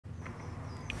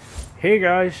Hey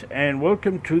guys, and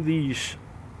welcome to the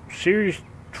series,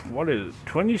 what is it,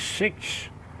 26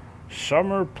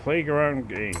 Summer Playground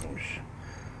Games,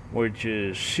 which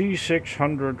is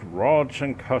C600 Rods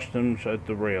and Customs at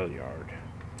the Rail Yard.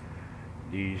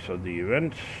 These are the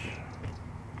events,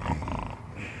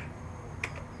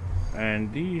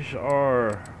 and these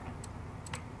are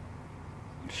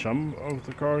some of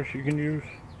the cars you can use.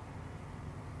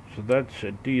 So that's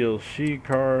a DLC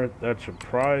car, that's a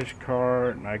prize car,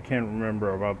 and I can't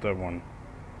remember about that one.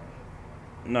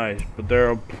 Nice, but there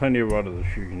are plenty of others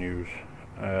you can use.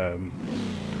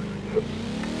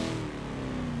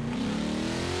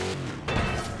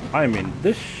 I'm in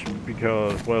this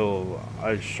because, well,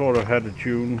 I sort of had a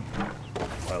tune.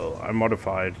 Well, I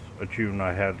modified a tune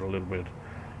I had a little bit.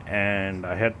 And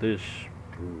I had this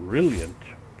brilliant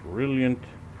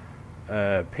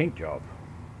paint job.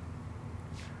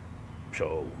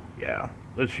 So, yeah,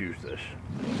 let's use this.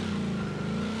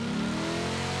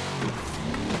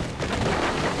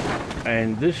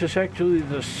 And this is actually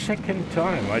the second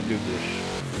time I do this.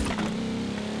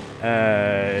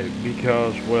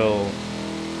 Because, well,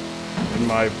 in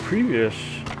my previous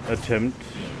attempt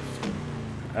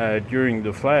during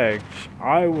the flags,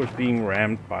 I was being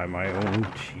rammed by my own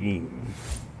team,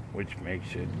 which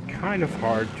makes it kind of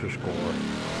hard to score,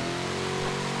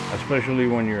 especially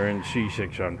when you're in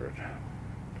C600.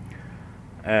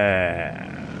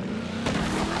 And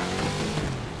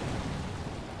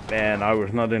I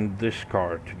was not in this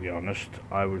car, to be honest.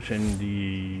 I was in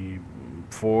the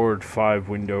Ford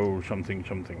 5-window something.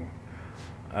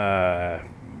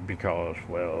 Because,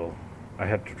 well, I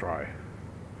had to try.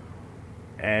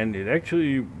 And it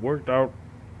actually worked out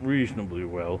reasonably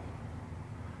well.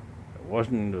 It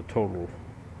wasn't a total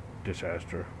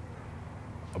disaster,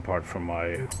 apart from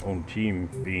my own team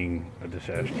being a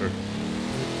disaster.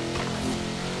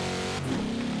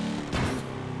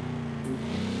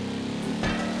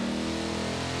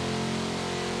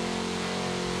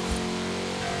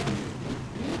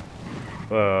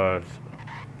 But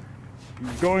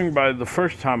going by the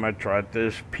first time I tried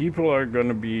this, people are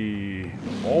gonna be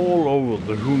all over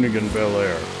the Hoonigan Bel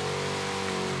Air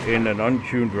in an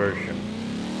untuned version.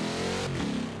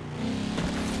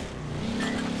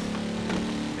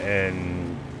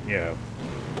 And yeah,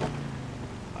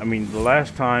 I mean, the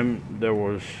last time there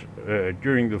was,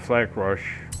 during the flag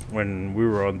rush, when we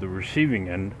were on the receiving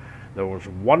end, there was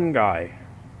one guy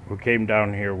who came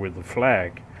down here with the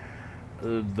flag.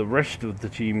 The rest of the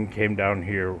team came down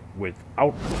here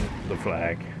without the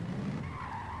flag.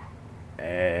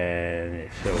 And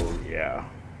so, yeah.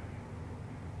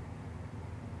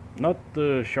 Not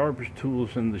the sharpest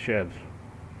tools in the shed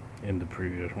in the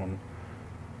previous one.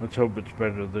 Let's hope it's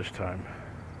better this time.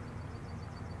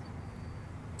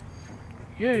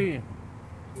 Yay!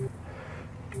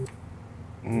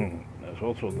 There's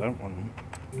also that one.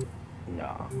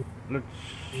 Nah, let's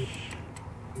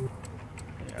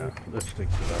stick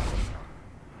to that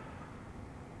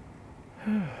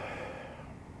one.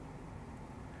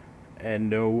 And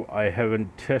no, I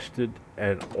haven't tested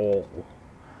at all.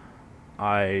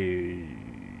 I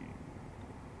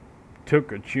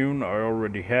took a tune I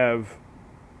already have,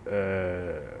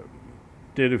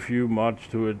 did a few mods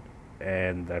to it,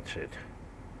 and that's it.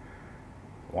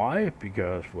 Why?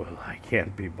 Because, well, I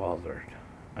can't be bothered.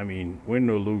 I mean, win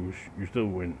or lose, you still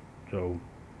win, so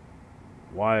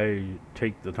why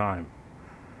take the time?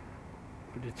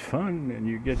 But it's fun, and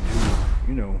you get to,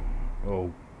 you know,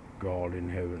 oh God in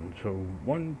heaven. So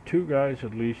two guys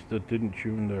at least that didn't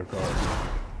tune their car.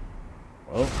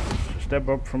 Well, it's a step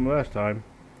up from last time.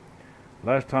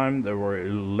 Last time there were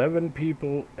 11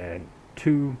 people and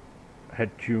 2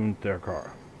 had tuned their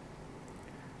car.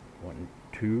 1,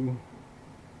 2.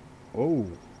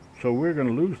 Oh, so we're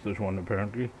gonna lose this one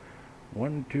apparently.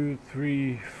 1, 2,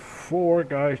 3, 4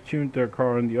 guys tuned their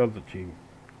car on the other team.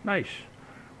 Nice.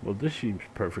 Well, this seems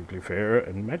perfectly fair,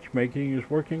 and matchmaking is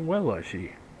working well, I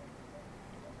see.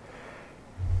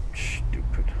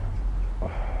 Stupid.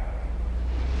 Oh.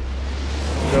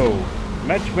 So,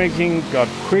 matchmaking got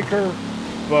quicker,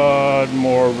 but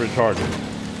more retarded.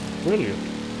 Brilliant.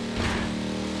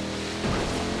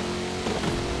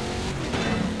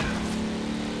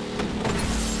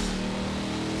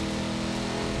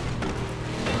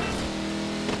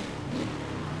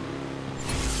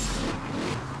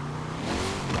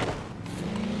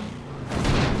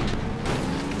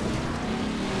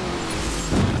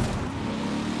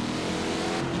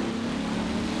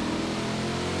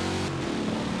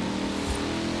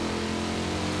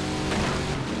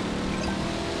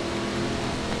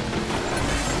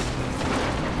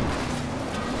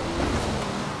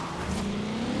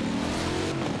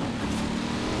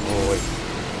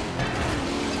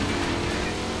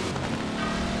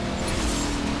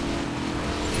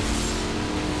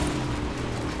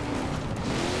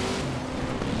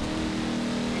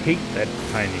 hate that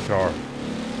tiny car.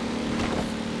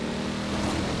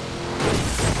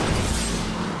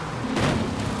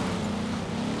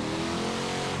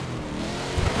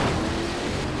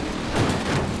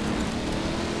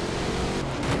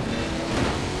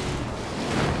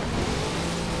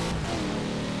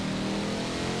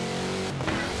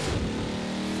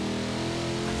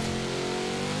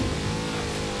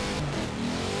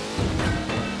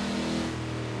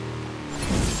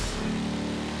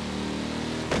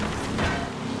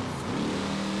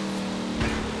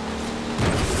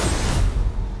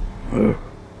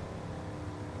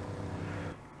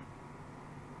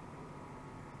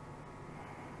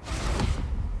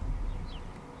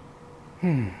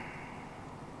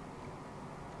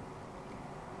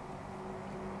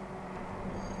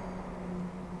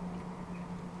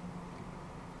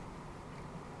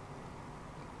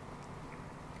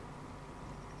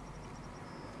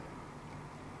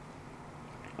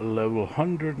 Level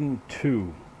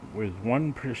 102 with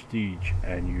 1 prestige,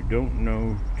 and you don't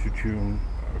know to tune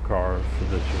a car for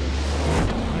this one.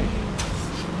 Nice.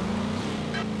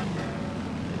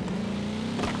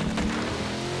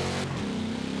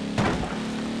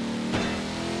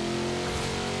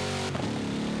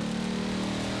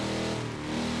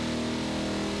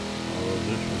 Oh,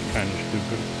 this was kind of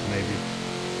stupid, maybe.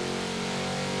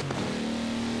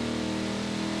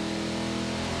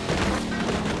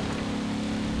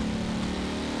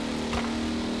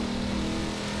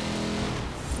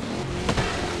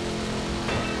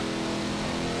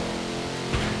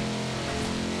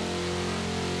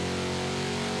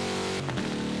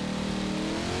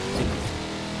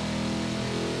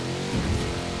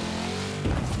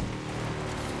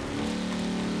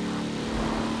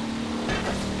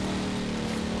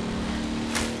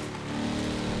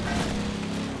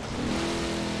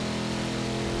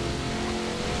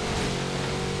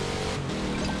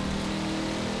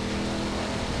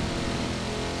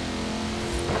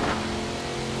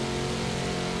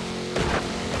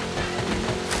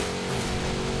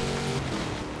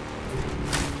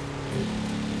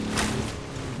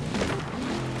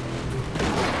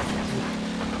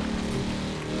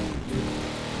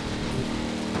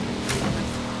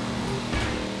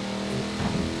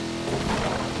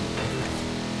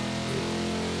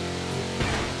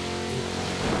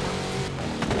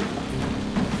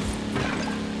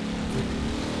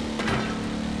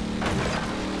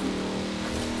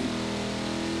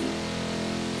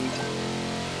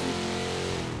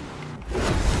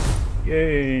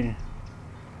 Yay!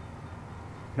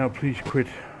 Now please quit.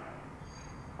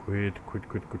 Quit.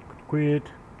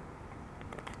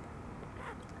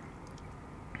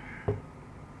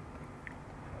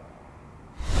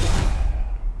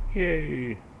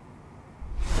 Yay!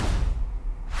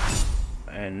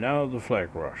 And now the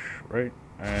flag rush, right?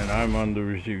 And I'm on the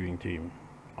receiving team.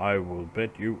 I will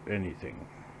bet you anything.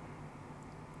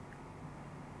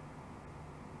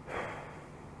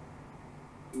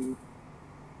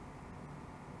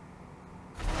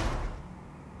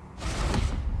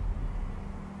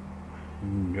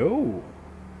 No,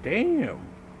 damn.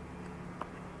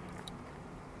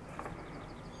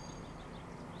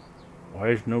 Why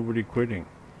is nobody quitting?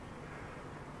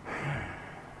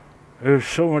 It was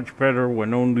so much better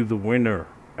when only the winner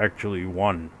actually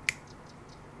won.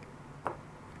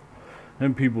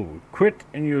 Then people would quit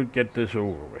and you'd get this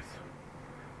over with.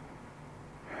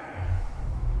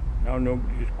 Now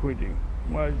nobody's quitting.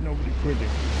 Why is nobody quitting?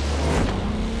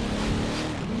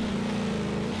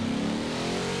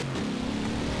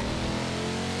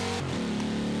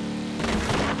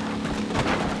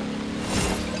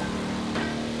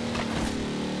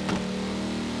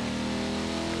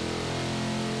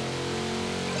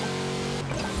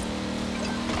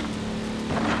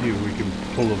 See if we can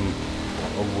pull them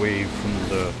away from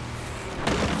the...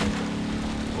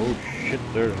 Oh shit,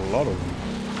 there's a lot of them.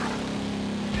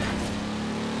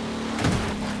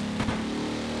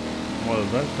 Well,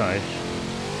 that's nice.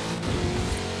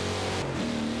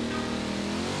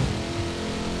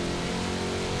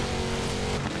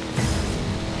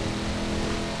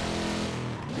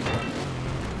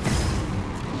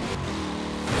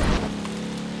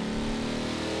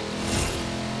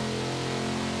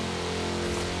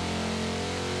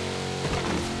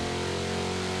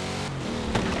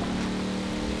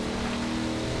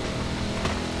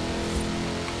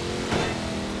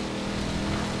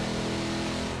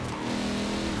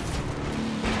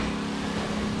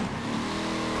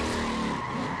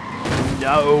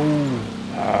 No.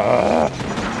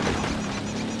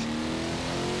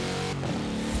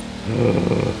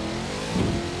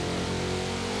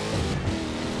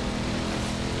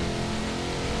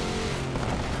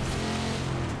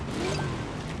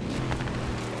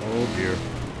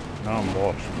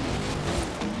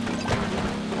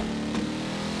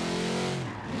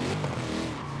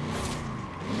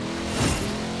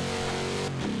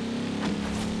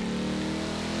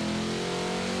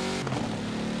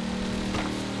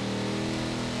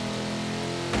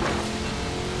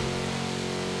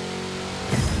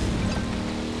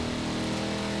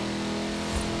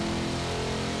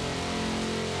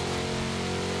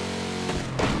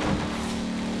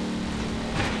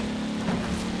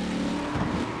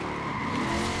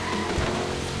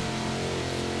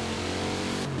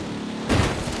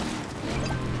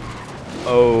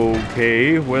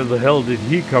 Okay, where the hell did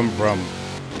he come from?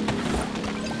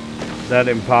 That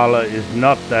Impala is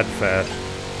not that fast.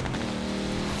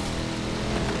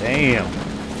 Damn.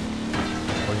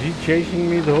 Was he chasing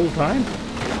me the whole time?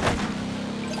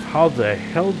 How the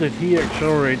hell did he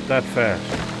accelerate that fast?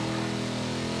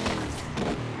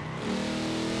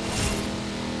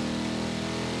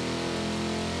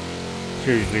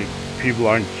 Seriously, people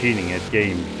aren't cheating at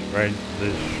games, right?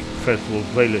 This festival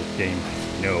playlist games.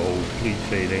 No, please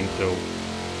say it ain't so.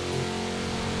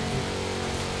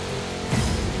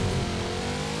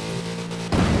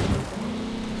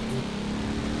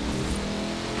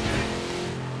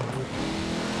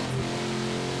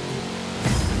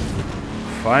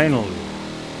 Finally.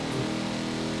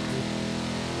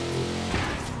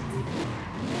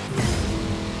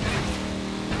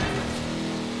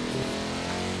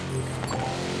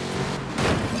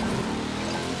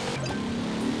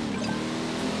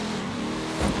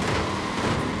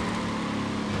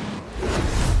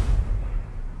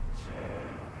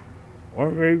 Or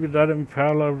maybe that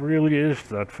Impala really is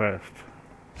that fast.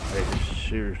 I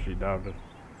seriously doubt it.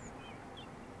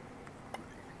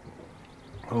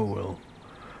 Oh well.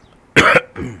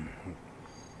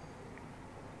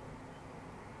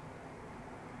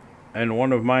 And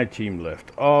one of my team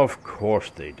left. Of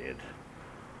course they did.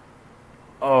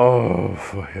 Oh,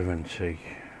 for heaven's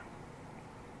sake.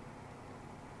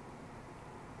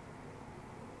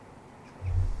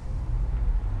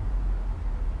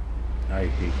 I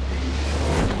hate games.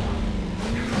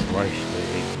 Christ, I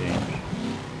hate games.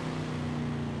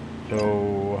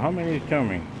 So, how many is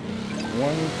coming?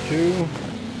 1, 2...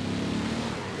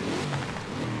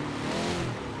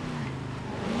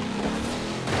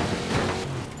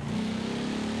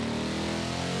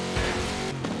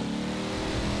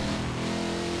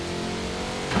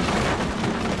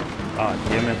 Ah,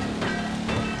 damn it.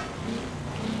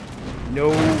 No.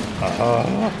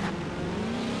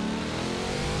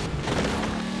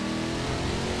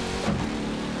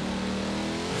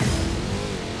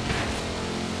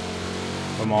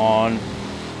 Come on.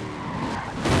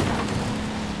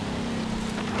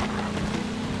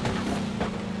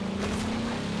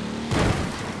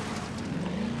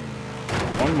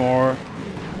 One more.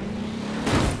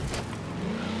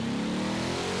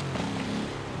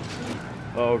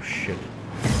 Oh shit.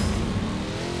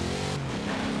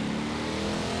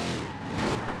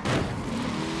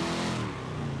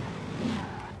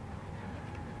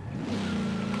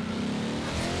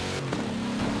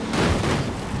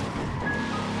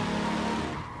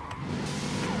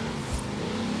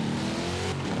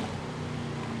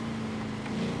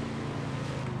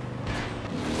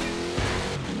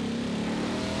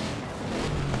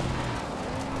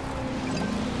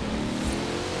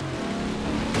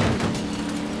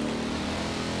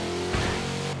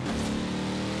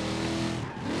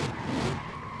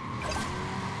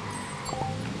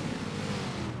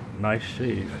 Nice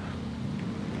save.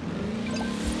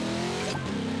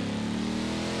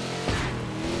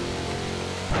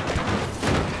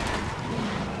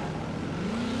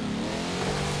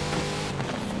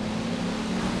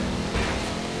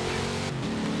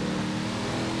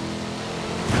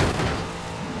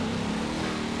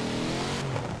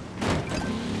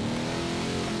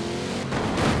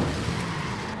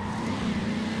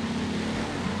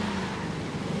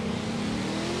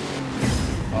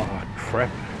 Oh,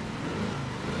 crap.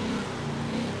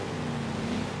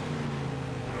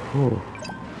 Whew.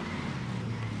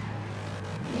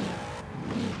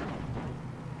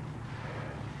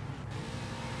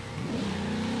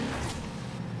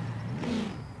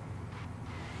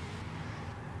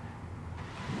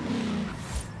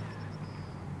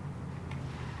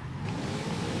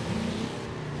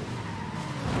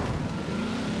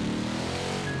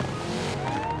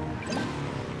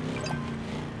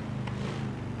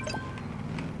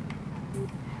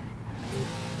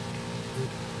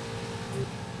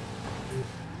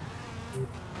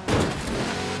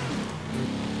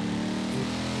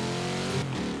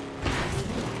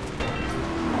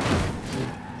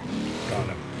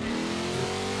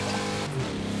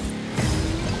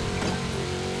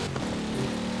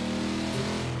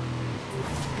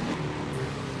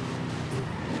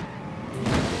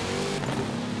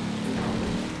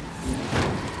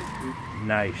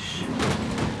 Nice.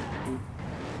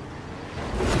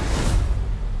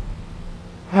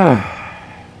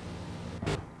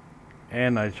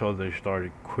 And I saw they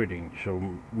started quitting,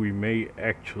 so we may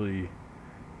actually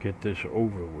get this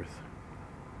over with.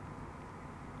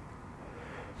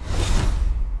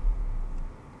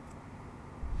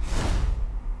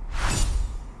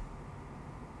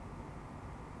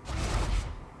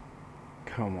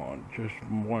 Come on, just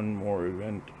one more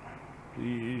event.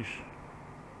 Please.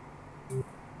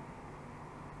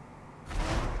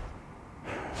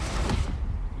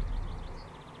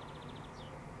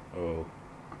 Oh,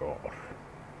 God.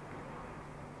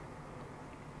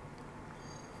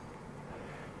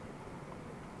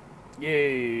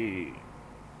 Yay!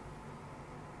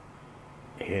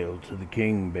 Hail to the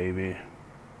king, baby.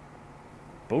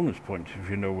 Bonus points if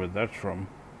you know where that's from.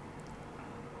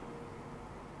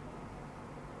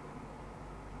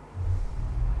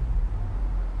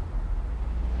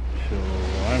 So,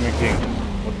 I'm a king.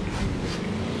 What do you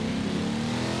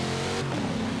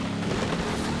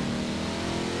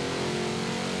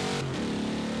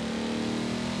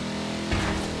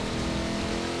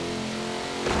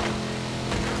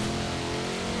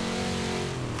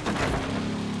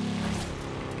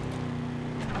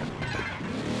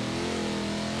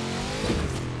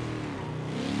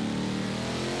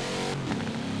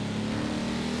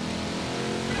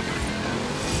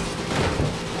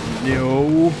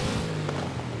No.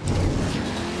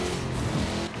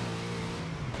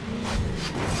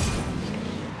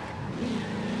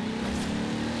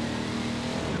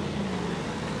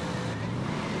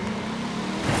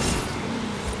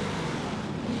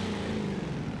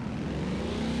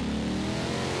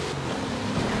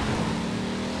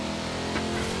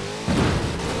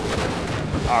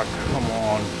 Ah, come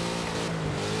on.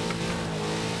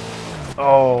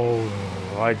 Oh,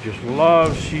 I just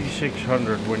love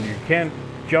C600 when you can't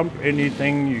jump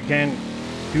anything, you can't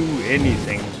do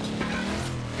anything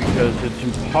because it's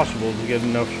impossible to get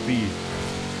enough speed.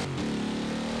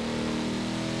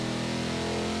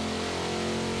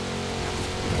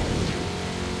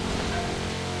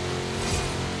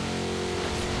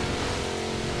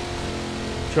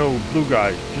 So, blue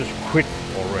guys, just quit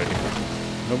already.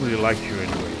 Nobody likes you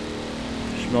anyway.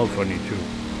 You smell funny too.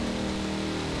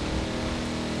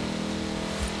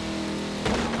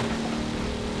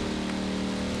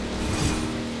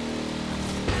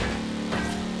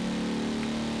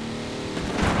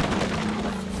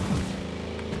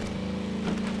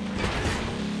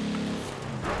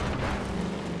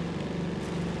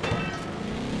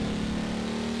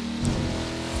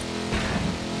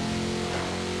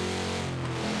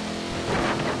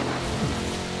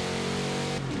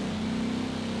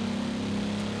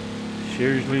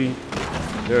 Seriously,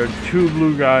 there are two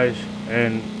blue guys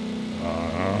and do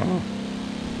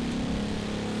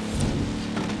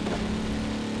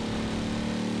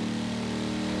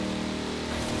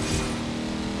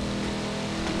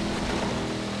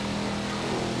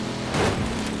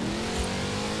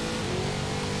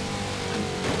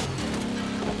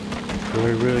I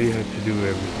really have to do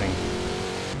everything?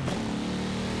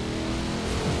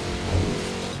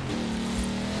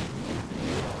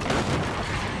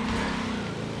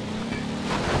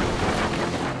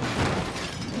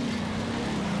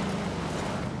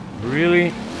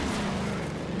 Really?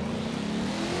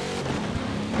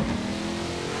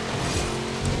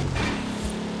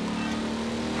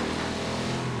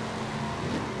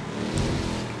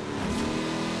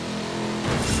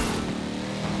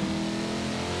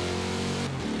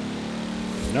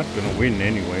 Not gonna win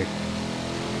anyway.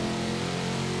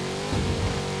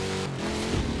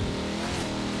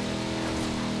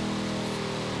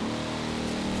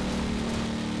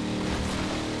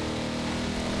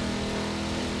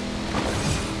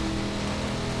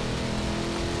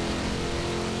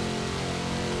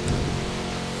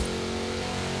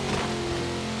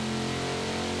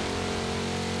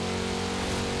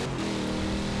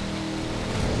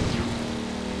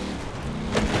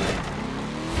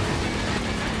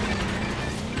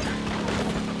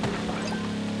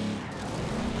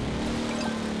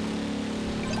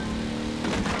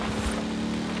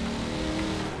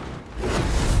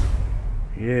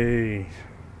 Yay.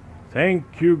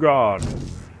 Thank you, God.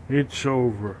 It's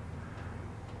over.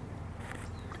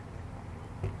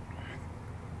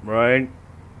 Right?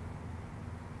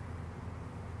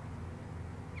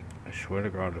 I swear to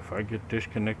God, if I get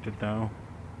disconnected now.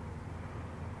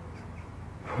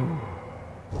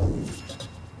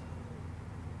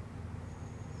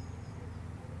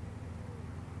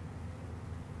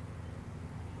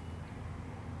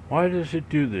 Why does it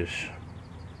do this?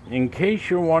 In case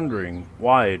you're wondering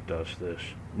why it does this,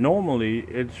 normally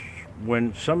it's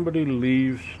when somebody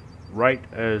leaves right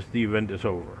as the event is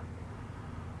over.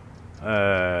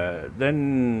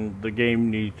 Then the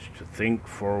game needs to think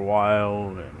for a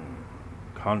while and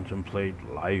contemplate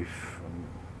life and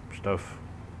stuff,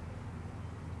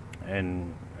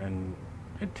 and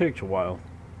it takes a while.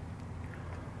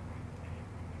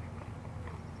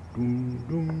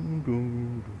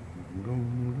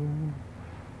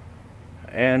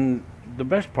 And the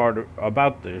best part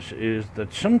about this is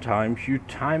that sometimes you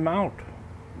time out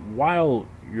while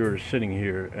you're sitting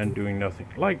here and doing nothing.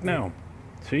 Like now.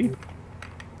 See?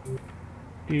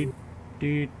 Deet,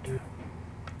 deet.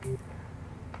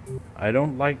 I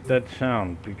don't like that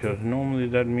sound because normally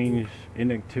that means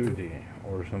inactivity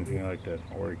or something like that,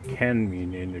 or it can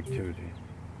mean inactivity.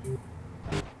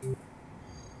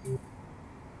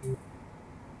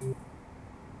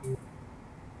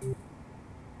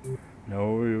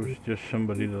 No, it was just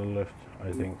somebody that left,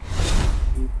 I think.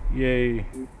 Yay.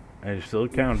 And it's still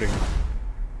counting.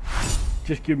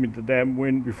 Just give me the damn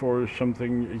win before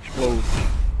something explodes.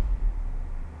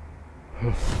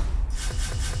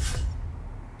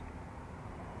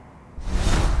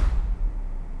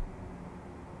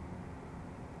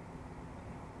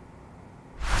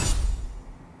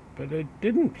 But I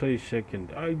didn't place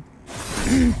second.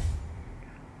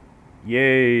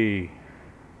 Yay.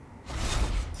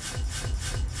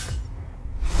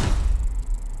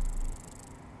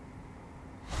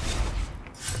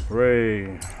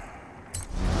 Hooray.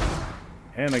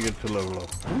 And I get to level up.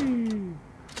 Whee.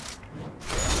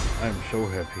 I'm so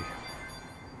happy.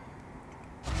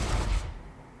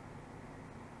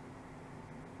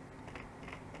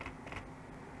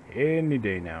 Any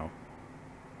day now.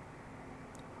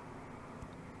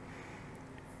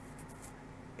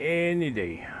 Any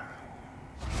day.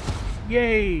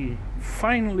 Yay!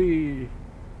 Finally!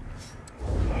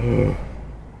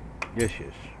 Yes,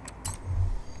 yes.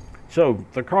 So,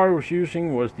 the car I was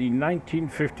using was the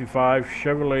 1955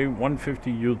 Chevrolet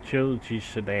 150 utility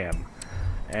sedan.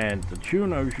 And the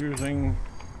tune I was using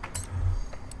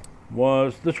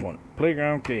was this one,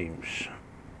 Playground Games.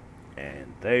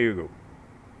 And there you go.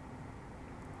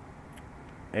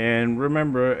 And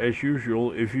remember, as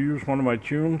usual, if you use one of my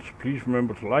tunes, please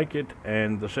remember to like it,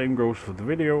 and the same goes for the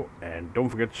video, and don't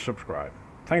forget to subscribe.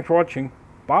 Thanks for watching.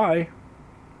 Bye!